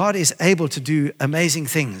 God is able to do amazing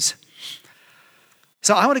things.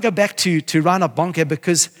 So I want to go back to Reinhard Bonnke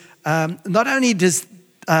because not only does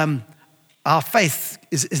our faith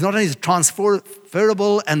is not only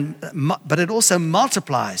transferable, but it also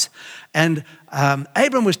multiplies. And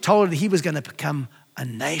Abram was told he was going to become a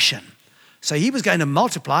nation. So he was going to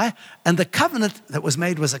multiply, and the covenant that was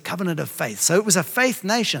made was a covenant of faith. So it was a faith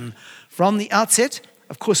nation from the outset.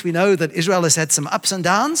 Of course, we know that Israel has had some ups and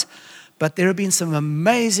downs, but there have been some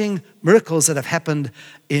amazing miracles that have happened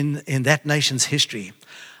in that nation's history.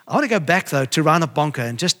 I want to go back, though, to Reinhard Bonnke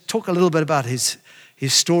and just talk a little bit about his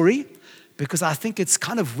story, because I think it's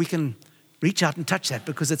kind of, we can reach out and touch that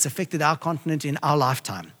because it's affected our continent in our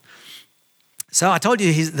lifetime. So I told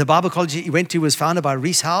you the Bible college he went to was founded by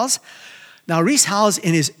Rees Howells. Now Rees Howells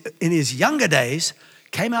in his younger days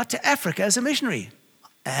came out to Africa as a missionary.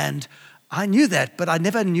 And I knew that, but I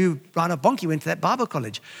never knew Reinhard Bonnke went to that Bible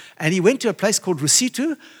college. And he went to a place called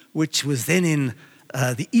Rusitu, which was then in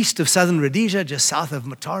the east of southern Rhodesia, just south of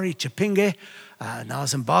Mutare, Chipinge, now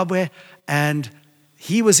Zimbabwe. And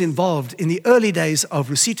he was involved in the early days of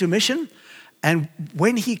Rusitu Mission. And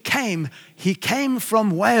when he came from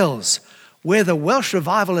Wales, where the Welsh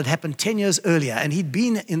revival had happened 10 years earlier. And he'd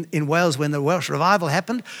been in Wales when the Welsh revival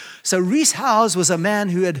happened. So Rees Howells was a man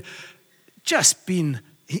who had just been,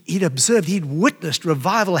 he'd observed, he'd witnessed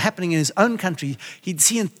revival happening in his own country. He'd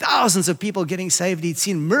seen thousands of people getting saved. He'd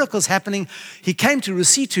seen miracles happening. He came to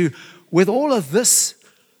Rusitu with all of this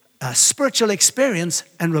spiritual experience,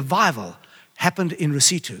 and revival happened in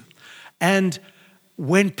Rusitu. And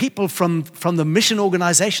when people from the mission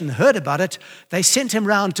organization heard about it, they sent him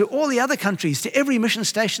around to all the other countries, to every mission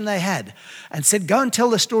station they had, and said, go and tell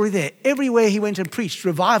the story there. Everywhere he went and preached,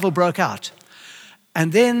 revival broke out.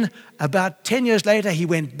 And then about 10 years later, he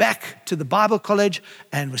went back to the Bible college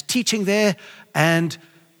and was teaching there, and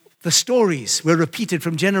the stories were repeated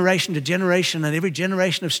from generation to generation, and every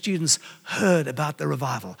generation of students heard about the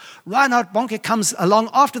revival. Reinhard Bonnke comes along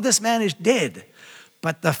after this man is dead.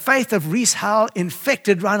 But the faith of Rees Howells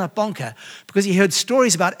infected Reinhard Bonnke because he heard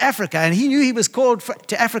stories about Africa, and he knew he was called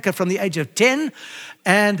to Africa from the age of 10,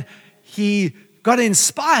 and he got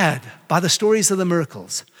inspired by the stories of the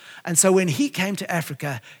miracles. And so when he came to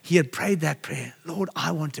Africa, he had prayed that prayer, Lord,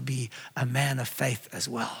 I want to be a man of faith as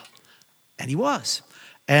well. And he was.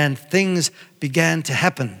 And things began to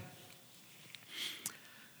happen.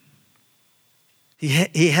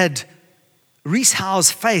 He had Rees Howells'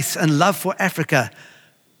 faith and love for Africa.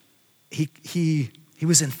 He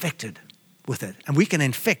was infected with it. And we can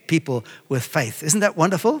infect people with faith. Isn't that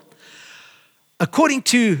wonderful? According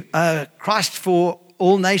to Christ for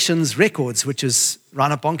All Nations Records, which is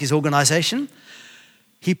Reinhard Bonnke's organization,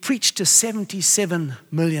 he preached to 77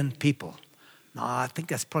 million people. Now, I think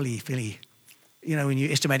that's probably fairly, when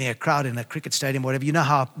you're estimating a crowd in a cricket stadium or whatever, you know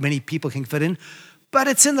how many people can fit in. But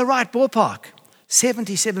it's in the right ballpark.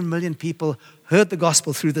 77 million people heard the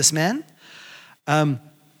gospel through this man. More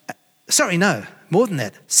than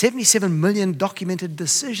that. 77 million documented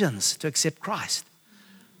decisions to accept Christ.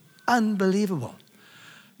 Unbelievable.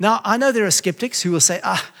 Now, I know there are skeptics who will say,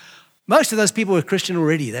 most of those people were Christian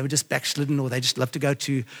already. They were just backslidden, or they just loved to go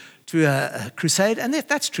to a crusade. And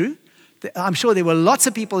that's true. I'm sure there were lots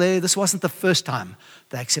of people there. This wasn't the first time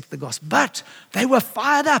they accepted the gospel. But they were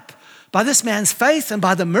fired up by this man's faith and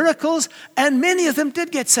by the miracles, and many of them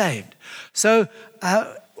did get saved. So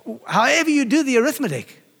however you do the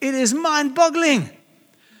arithmetic, it is mind-boggling.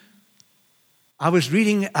 I was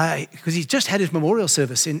reading, because he just had his memorial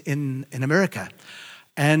service in America,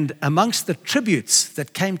 and amongst the tributes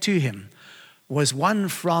that came to him was one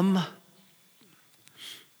from,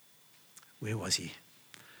 where was he?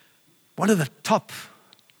 One of the top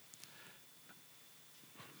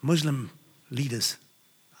Muslim leaders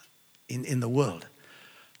in the world,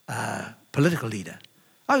 political leader.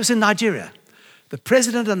 I was in Nigeria. The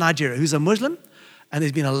president of Nigeria, who's a Muslim, and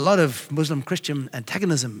there's been a lot of Muslim-Christian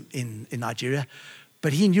antagonism in Nigeria,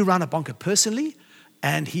 but he knew Reinhard Bonnke personally,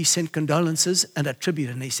 and he sent condolences and a tribute,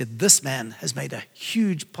 and he said, this man has made a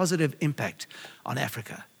huge positive impact on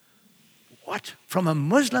Africa. What? From a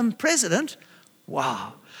Muslim president?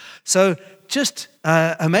 Wow. So just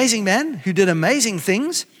an amazing man who did amazing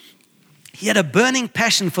things. He had a burning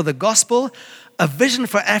passion for the gospel, a vision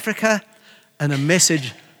for Africa, and a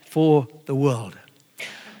message for the world.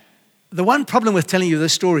 The one problem with telling you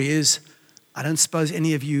this story is I don't suppose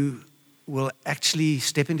any of you will actually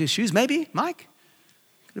step into his shoes. Maybe, Mike?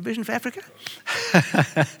 Got a vision for Africa?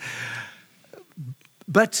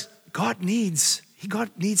 But God needs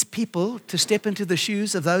people to step into the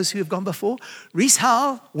shoes of those who have gone before. Rees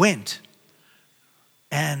Howells went,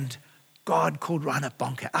 and God called Reinhard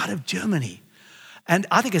Bonnke out of Germany. And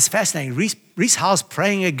I think it's fascinating. Rees Howells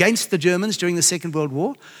praying against the Germans during the Second World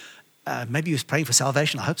War. Maybe he was praying for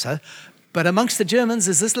salvation, I hope so. But amongst the Germans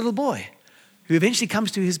is this little boy who eventually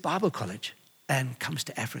comes to his Bible college and comes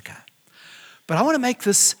to Africa. But I want to make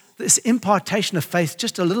this impartation of faith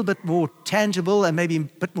just a little bit more tangible and maybe a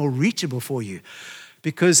bit more reachable for you.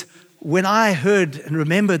 Because when I heard and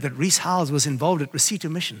remembered that Rees Howells was involved at Rusitu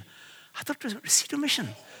Mission, I thought, Rusitu Mission,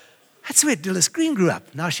 that's where Dilys Green grew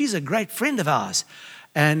up. Now, she's a great friend of ours.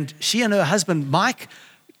 And she and her husband, Mike,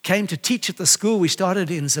 came to teach at the school we started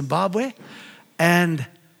in Zimbabwe. And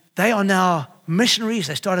they are now missionaries.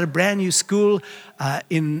 They started a brand new school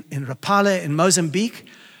in Rapala in Mozambique.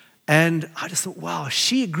 And I just thought, wow,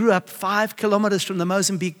 she grew up 5 kilometers from the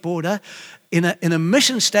Mozambique border in a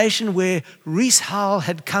mission station where Rees Howell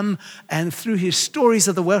had come and through his stories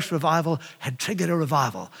of the Welsh revival had triggered a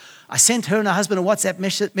revival. I sent her and her husband a WhatsApp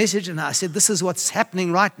message and I said, this is what's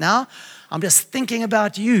happening right now. I'm just thinking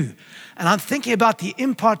about you. And I'm thinking about the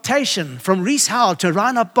impartation from Rees Howell to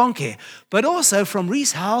Reinhard Bonnke, but also from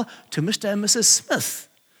Rees Howell to Mr. and Mrs. Smith,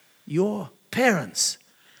 your parents,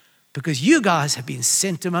 because you guys have been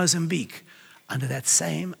sent to Mozambique under that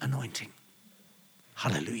same anointing.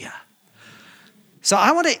 Hallelujah. So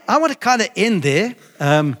I want to kind of end there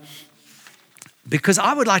because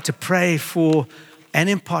I would like to pray for an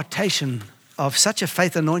impartation of such a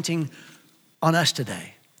faith anointing on us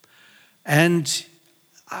today. And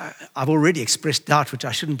I've already expressed doubt, which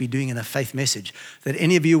I shouldn't be doing in a faith message, that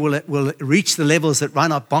any of you will reach the levels that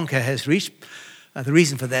Reinhard Bonnke has reached. The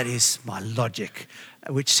reason for that is my logic,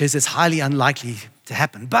 which says it's highly unlikely to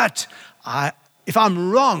happen. But if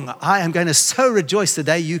I'm wrong, I am going to so rejoice the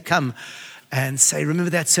day you come and say, remember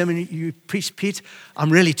that sermon you preached, Pete? I'm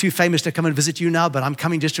really too famous to come and visit you now, but I'm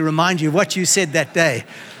coming just to remind you of what you said that day.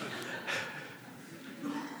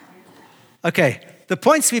 Okay, the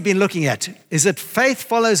points we've been looking at is that faith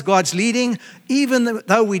follows God's leading, even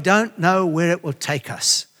though we don't know where it will take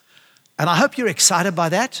us. And I hope you're excited by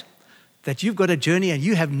that you've got a journey and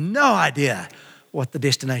you have no idea what the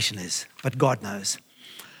destination is, but God knows.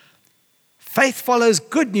 Faith follows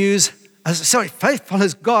faith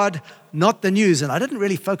follows God, not the news. And I didn't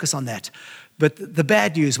really focus on that, but the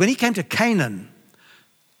bad news. When he came to Canaan,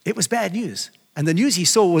 it was bad news. And the news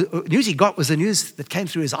he got was the news that came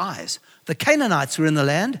through his eyes. The Canaanites were in the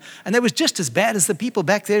land, and they was just as bad as the people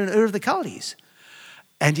back there in Ur of the Chaldees.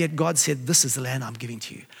 And yet God said, this is the land I'm giving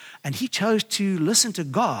to you. And he chose to listen to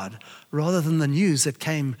God rather than the news that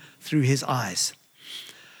came through his eyes.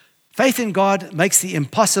 Faith in God makes the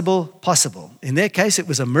impossible possible. In their case, it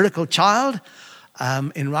was a miracle child.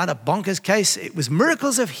 In Reinhard Bonnke's case, it was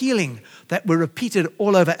miracles of healing that were repeated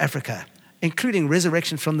all over Africa, including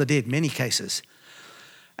resurrection from the dead, many cases.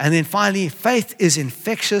 And then finally, faith is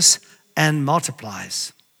infectious and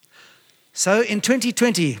multiplies. So in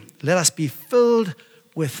 2020, let us be filled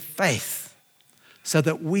with faith so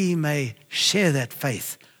that we may share that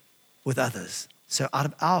faith with others. So out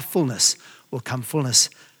of our fullness will come fullness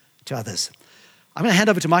to others. I'm going to hand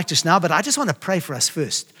over to Mike just now, but I just want to pray for us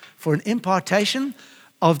first for an impartation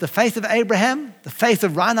of the faith of Abraham, the faith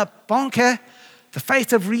of Reinhard Bonnke, the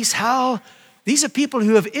faith of Rees Howell. These are people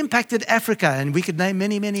who have impacted Africa, and we could name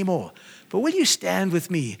many, many more. But will you stand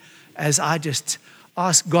with me as I just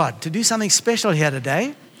ask God to do something special here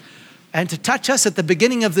today and to touch us at the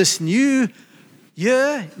beginning of this new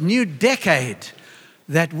year, new decade,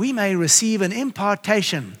 that we may receive an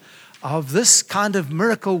impartation of this kind of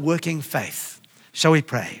miracle-working faith. Shall we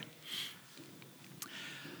pray?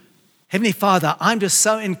 Heavenly Father, I'm just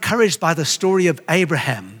so encouraged by the story of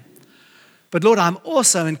Abraham. But Lord, I'm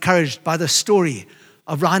also encouraged by the story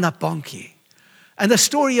of Reinhard Bonnke and the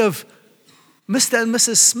story of Mr. and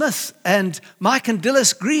Mrs. Smith and Mike and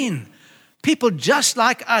Dillis Green, people just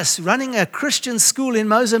like us running a Christian school in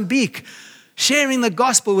Mozambique, sharing the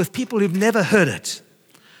gospel with people who've never heard it.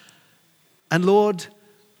 And Lord,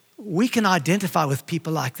 we can identify with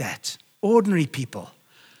people like that, ordinary people.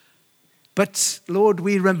 But Lord,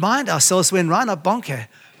 we remind ourselves when Reinhard Bonnke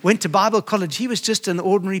went to Bible college, he was just an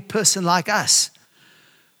ordinary person like us.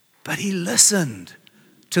 But he listened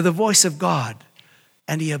to the voice of God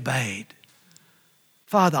and he obeyed.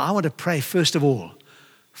 Father, I want to pray first of all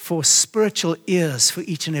for spiritual ears for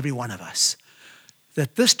each and every one of us,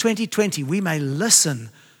 that this 2020 we may listen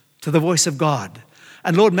to the voice of God.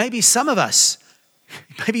 And Lord, maybe some of us,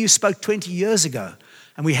 maybe you spoke 20 years ago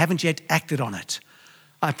and we haven't yet acted on it.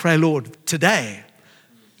 I pray, Lord, today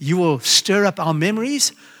you will stir up our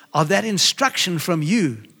memories of that instruction from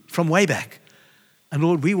you from way back. And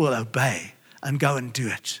Lord, we will obey and go and do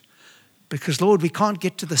it. Because Lord, we can't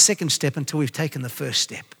get to the second step until we've taken the first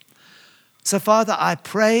step. So Father, I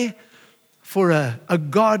pray for a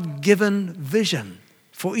God-given vision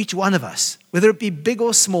for each one of us, whether it be big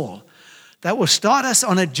or small, that will start us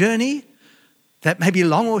on a journey that may be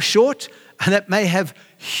long or short, and that may have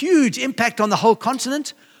huge impact on the whole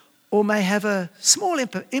continent, or may have a small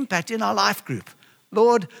impact in our life group.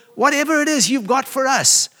 Lord, whatever it is you've got for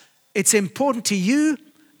us, it's important to you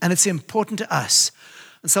and it's important to us.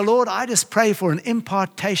 And so, Lord, I just pray for an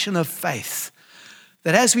impartation of faith,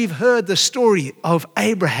 that as we've heard the story of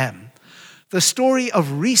Abraham, the story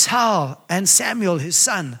of Rees Howell and Samuel, his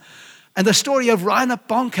son, and the story of Reinhard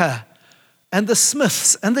Bonnke and the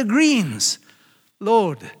Smiths and the Greens,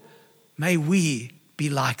 Lord, may we be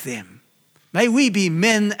like them. May we be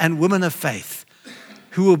men and women of faith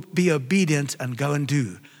who will be obedient and go and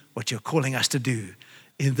do what you're calling us to do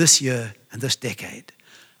in this year and this decade.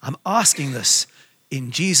 I'm asking this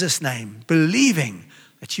in Jesus' name, believing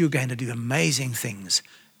that you're going to do amazing things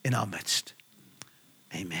in our midst.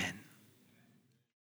 Amen.